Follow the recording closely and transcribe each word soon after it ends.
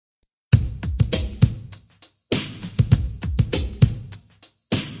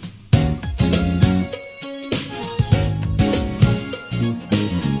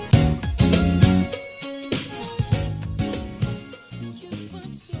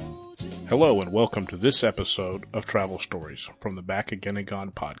Hello and welcome to this episode of Travel Stories from the Back Again and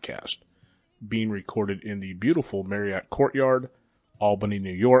Gone podcast, being recorded in the beautiful Marriott Courtyard, Albany,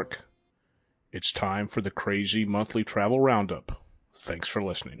 New York. It's time for the crazy monthly travel roundup. Thanks for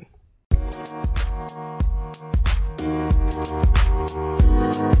listening.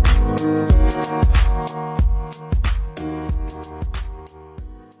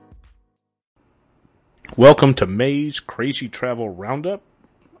 Welcome to May's Crazy Travel Roundup.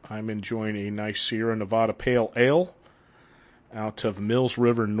 I'm enjoying a nice Sierra Nevada Pale Ale out of Mills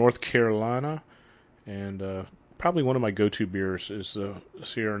River, North Carolina. And probably one of my go-to beers is the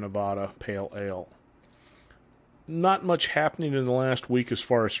Sierra Nevada Pale Ale. Not much happening in the last week as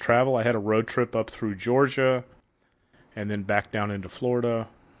far as travel. I had a road trip up through Georgia and then back down into Florida.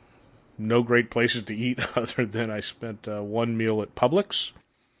 No great places to eat other than I spent one meal at Publix.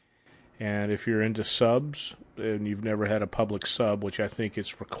 And if you're into subs and you've never had a Publix sub, which I think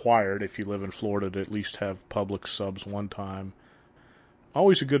is required if you live in Florida to at least have Publix subs one time,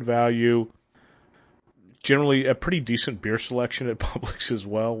 always a good value. Generally a pretty decent beer selection at Publix as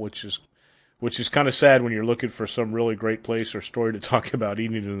well, which is kind of sad when you're looking for some really great place or story to talk about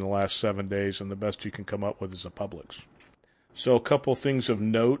eating in the last 7 days, and the best you can come up with is a Publix. So a couple things of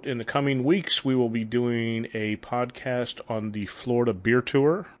note. In the coming weeks, we will be doing a podcast on the Florida beer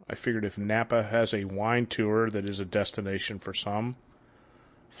tour. I figured if Napa has a wine tour that is a destination for some,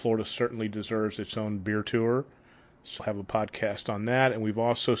 Florida certainly deserves its own beer tour. So I'll have a podcast on that. And we've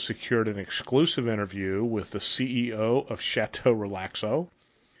also secured an exclusive interview with the CEO of Chateau Relaxo.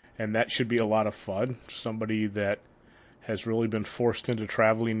 And that should be a lot of fun. Somebody that has really been forced into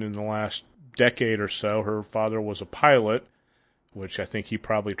traveling in the last decade or so. Her father was a pilot, which I think he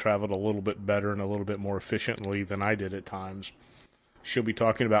probably traveled a little bit better and a little bit more efficiently than I did at times. She'll be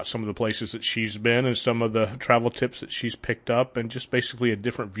talking about some of the places that she's been and some of the travel tips that she's picked up, and just basically a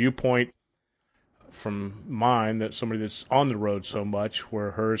different viewpoint from mine, that somebody that's on the road so much,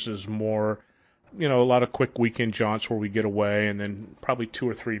 where hers is more, a lot of quick weekend jaunts where we get away, and then probably 2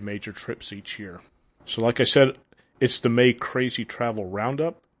 or 3 major trips each year. So like I said, it's the May Crazy Travel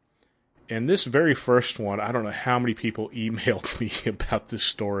Roundup. And this very first one, I don't know how many people emailed me about this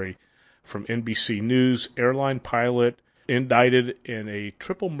story. From NBC News, airline pilot indicted in a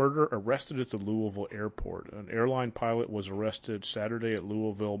triple murder, arrested at the Louisville airport. An airline pilot was arrested Saturday at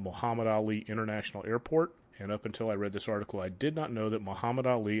Louisville Muhammad Ali International Airport. And up until I read this article, I did not know that Muhammad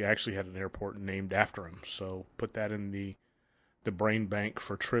Ali actually had an airport named after him. So put that in the brain bank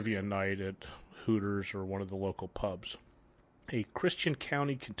for trivia night at Hooters or one of the local pubs. A Christian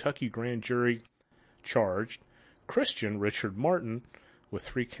County, Kentucky grand jury charged Christian Richard Martin with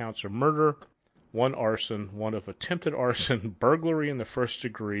 3 counts of murder, 1 arson, 1 of attempted arson, burglary in the first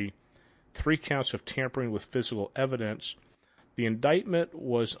degree, 3 counts of tampering with physical evidence. The indictment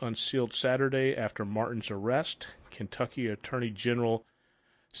was unsealed Saturday after Martin's arrest. Kentucky Attorney General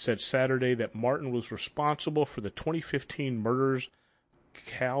said Saturday that Martin was responsible for the 2015 murders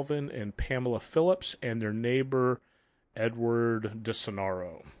Calvin and Pamela Phillips and their neighbor Edward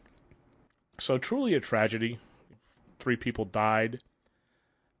DeSonaro. So truly a tragedy. 3 people died.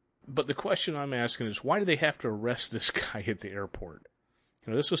 But the question I'm asking is, why did they have to arrest this guy at the airport?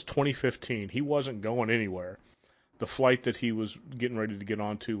 This was 2015. He wasn't going anywhere. The flight that he was getting ready to get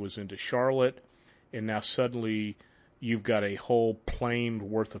onto was into Charlotte, and now suddenly you've got a whole plane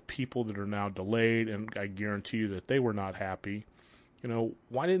worth of people that are now delayed, and I guarantee you that they were not happy.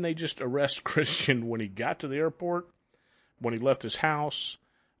 Why didn't they just arrest Christian when he got to the airport? When he left his house,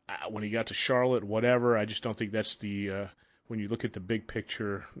 when he got to Charlotte, whatever. I just don't think that's when you look at the big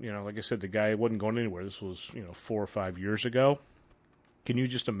picture, like I said, the guy wasn't going anywhere. This was, 4 or 5 years ago. Can you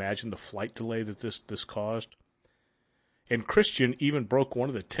just imagine the flight delay that this caused? And Christian even broke one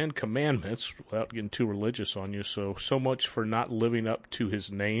of the 10 commandments, without getting too religious on you, so much for not living up to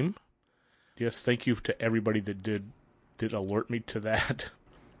his name. Yes, thank you to everybody that did alert me to that.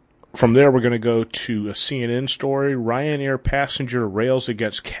 From there, we're going to go to a CNN story. Ryanair passenger rails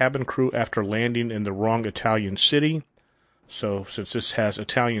against cabin crew after landing in the wrong Italian city. So, since this has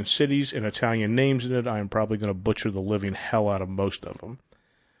Italian cities and Italian names in it, I am probably going to butcher the living hell out of most of them.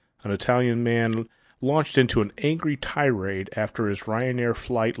 An Italian man launched into an angry tirade after his Ryanair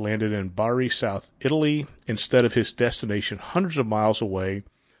flight landed in Bari, South Italy, instead of his destination hundreds of miles away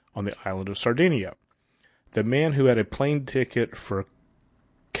on the island of Sardinia. The man, who had a plane ticket for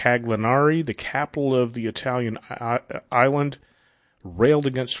Cagliari, the capital of the Italian island, railed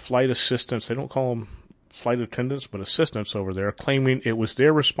against flight assistants. They don't call them flight attendants, but assistants over there, claiming it was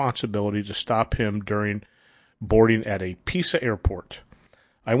their responsibility to stop him during boarding at a Pisa airport.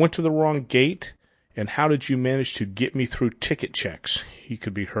 I went to the wrong gate. And how did you manage to get me through ticket checks? He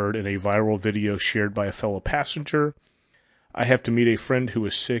could be heard in a viral video shared by a fellow passenger. I have to meet a friend who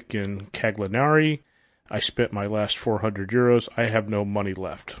is sick in Cagliari. I spent my last 400 euros. I have no money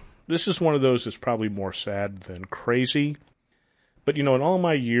left. This is one of those that's probably more sad than crazy. But, in all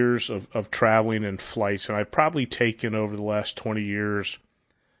my years of traveling and flights, and I've probably taken over the last 20 years,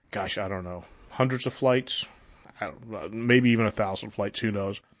 gosh, I don't know, hundreds of flights, maybe even 1,000 flights, who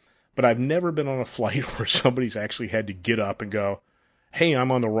knows. But I've never been on a flight where somebody's actually had to get up and go, hey,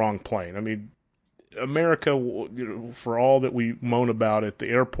 I'm on the wrong plane. I mean, America, for all that we moan about at the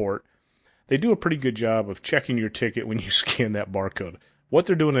airport, they do a pretty good job of checking your ticket when you scan that barcode. What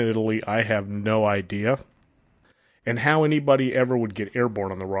they're doing in Italy, I have no idea. And how anybody ever would get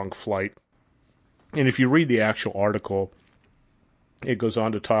airborne on the wrong flight. And if you read the actual article, it goes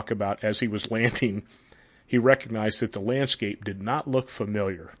on to talk about as he was landing, he recognized that the landscape did not look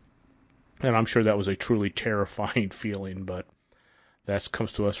familiar. And I'm sure that was a truly terrifying feeling, but that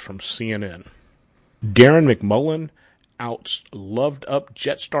comes to us from CNN. Darren McMullen outs loved up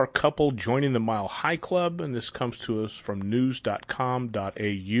Jetstar couple joining the Mile High Club, and this comes to us from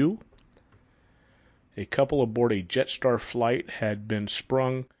news.com.au. A couple aboard a Jetstar flight had been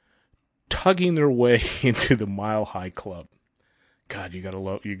sprung tugging their way into the Mile High Club. God, you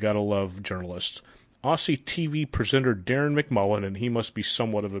gotta love journalists. Aussie TV presenter Darren McMullen, and he must be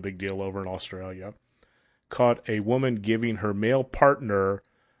somewhat of a big deal over in Australia, caught a woman giving her male partner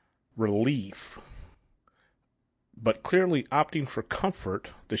relief. But clearly opting for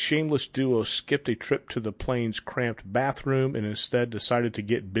comfort, the shameless duo skipped a trip to the plane's cramped bathroom and instead decided to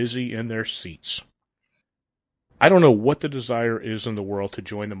get busy in their seats. I don't know what the desire is in the world to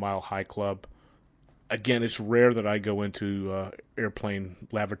join the Mile High Club. Again, it's rare that I go into airplane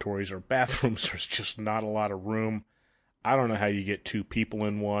lavatories or bathrooms. There's just not a lot of room. I don't know how you get two people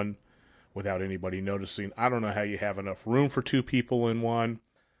in one without anybody noticing. I don't know how you have enough room for two people in one.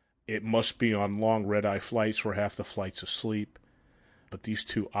 It must be on long red-eye flights where half the flight's asleep. But these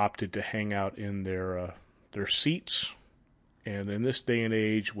two opted to hang out in their seats. And in this day and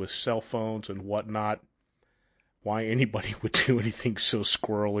age with cell phones and whatnot, why anybody would do anything so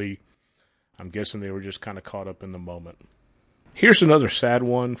squirrely, I'm guessing they were just kind of caught up in the moment. Here's another sad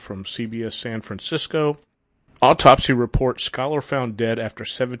one from CBS San Francisco. Autopsy report, scholar found dead after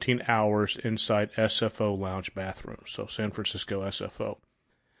 17 hours inside SFO lounge bathroom. So San Francisco SFO.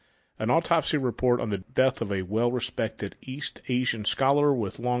 An autopsy report on the death of a well-respected East Asian scholar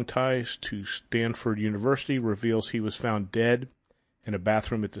with long ties to Stanford University reveals he was found dead in a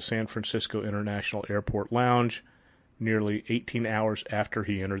bathroom at the San Francisco International Airport Lounge nearly 18 hours after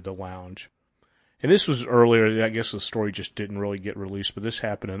he entered the lounge. And this was earlier. I guess the story just didn't really get released, but this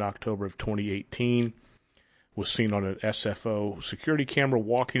happened in October of 2018. Was seen on an SFO security camera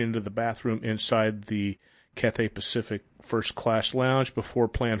walking into the bathroom inside the Cathay Pacific First Class Lounge before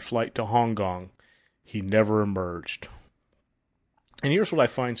planned flight to Hong Kong. He never emerged. And here's what I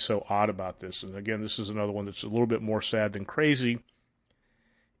find so odd about this, and again, this is another one that's a little bit more sad than crazy,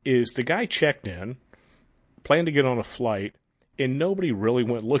 is the guy checked in, planned to get on a flight, and nobody really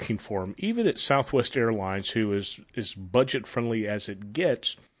went looking for him. Even at Southwest Airlines, who is budget-friendly as it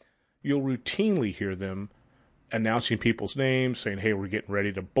gets, you'll routinely hear them announcing people's names, saying, hey, we're getting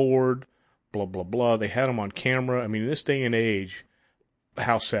ready to board, blah, blah, blah. They had him on camera. I mean, in this day and age,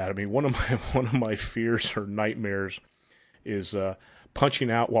 how sad. I mean, one of my fears or nightmares is punching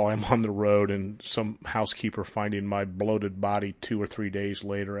out while I'm on the road and some housekeeper finding my bloated body 2 or 3 days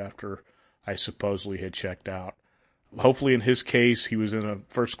later after I supposedly had checked out. Hopefully in his case, he was in a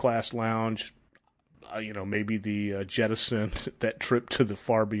first-class lounge. Maybe the jettison, that trip to the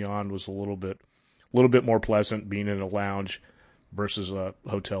far beyond was a little bit more pleasant being in a lounge versus a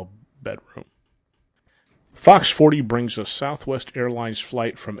hotel bedroom. Fox 40 brings us Southwest Airlines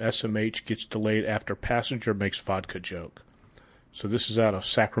flight from SMH gets delayed after passenger makes vodka joke. So this is out of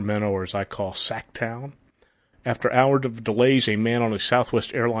Sacramento, or as I call Sacktown. After hours of delays, a man on a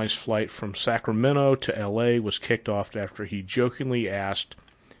Southwest Airlines flight from Sacramento to L.A. was kicked off after he jokingly asked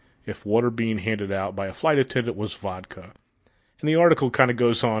if water being handed out by a flight attendant was vodka. And the article kind of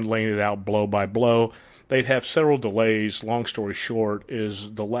goes on laying it out blow by blow. They'd have several delays. Long story short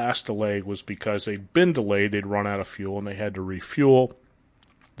is the last delay was because they'd been delayed. They'd run out of fuel and they had to refuel.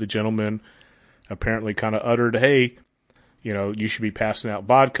 The gentleman apparently kind of uttered, hey, you should be passing out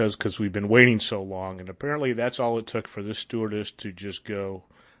vodkas because we've been waiting so long. And apparently that's all it took for this stewardess to just go,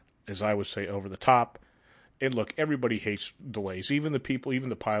 as I would say, over the top. And look, everybody hates delays. Even the people, even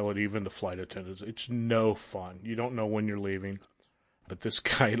the pilot, even the flight attendants. It's no fun. You don't know when you're leaving. But this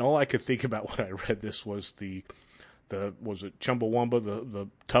guy, and all I could think about when I read this was the was it Chumbawamba, the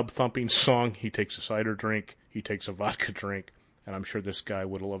tub thumping song? He takes a cider drink, he takes a vodka drink, and I'm sure this guy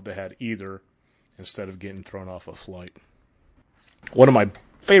would have loved to have had either instead of getting thrown off a flight. One of my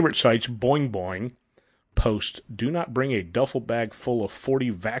favorite sites, Boing Boing, posts, do not bring a duffel bag full of 40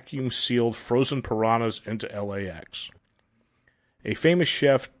 vacuum-sealed frozen piranhas into LAX. A famous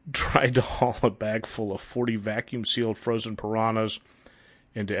chef tried to haul a bag full of 40 vacuum-sealed frozen piranhas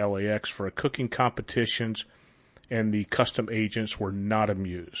into LAX for a cooking competitions, and the custom agents were not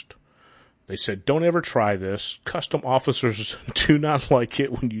amused. They said, don't ever try this. Custom officers do not like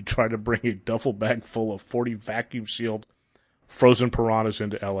it when you try to bring a duffel bag full of 40 vacuum-sealed frozen piranhas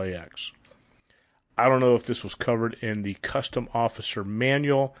into LAX. I don't know if this was covered in the custom officer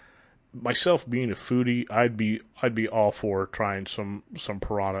manual. Myself being a foodie, I'd be all for trying some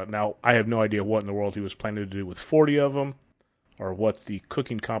piranha. Now, I have no idea what in the world he was planning to do with 40 of them, or what the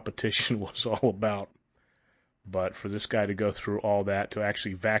cooking competition was all about. But for this guy to go through all that to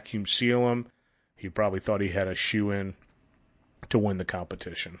actually vacuum seal them, he probably thought he had a shoe-in to win the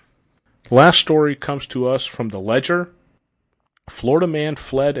competition. Last story comes to us from the Ledger. Florida man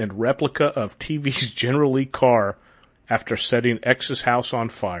fled in replica of TV's General Lee car after setting ex's house on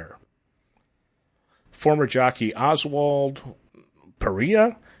fire. Former jockey Oswald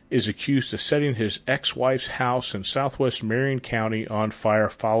Perea is accused of setting his ex-wife's house in southwest Marion County on fire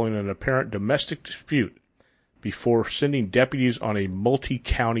following an apparent domestic dispute before sending deputies on a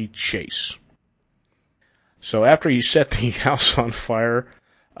multi-county chase. So after he set the house on fire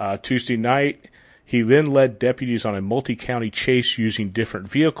Tuesday night, he then led deputies on a multi-county chase using different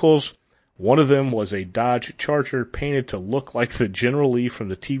vehicles. One of them was a Dodge Charger painted to look like the General Lee from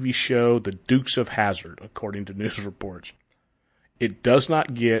the TV show The Dukes of Hazzard, according to news reports. It does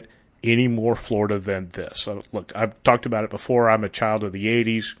not get any more Florida than this. Look, I've talked about it before. I'm a child of the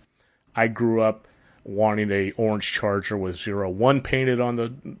 80s. I grew up wanting a orange Charger with 01 painted on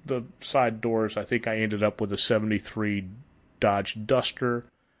the side doors. I think I ended up with a 73 Dodge Duster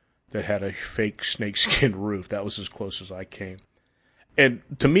that had a fake snakeskin roof. That was as close as I came. And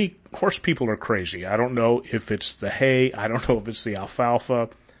to me, horse people are crazy. I don't know if it's the hay. I don't know if it's the alfalfa.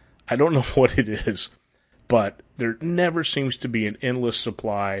 I don't know what it is. But there never seems to be an endless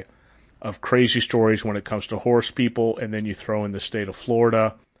supply of crazy stories when it comes to horse people. And then you throw in the state of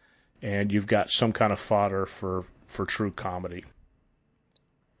Florida, and you've got some kind of fodder for true comedy.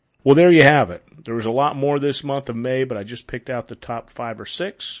 Well, there you have it. There was a lot more this month of May, but I just picked out the top 5 or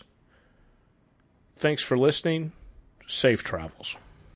 6. Thanks for listening. Safe travels.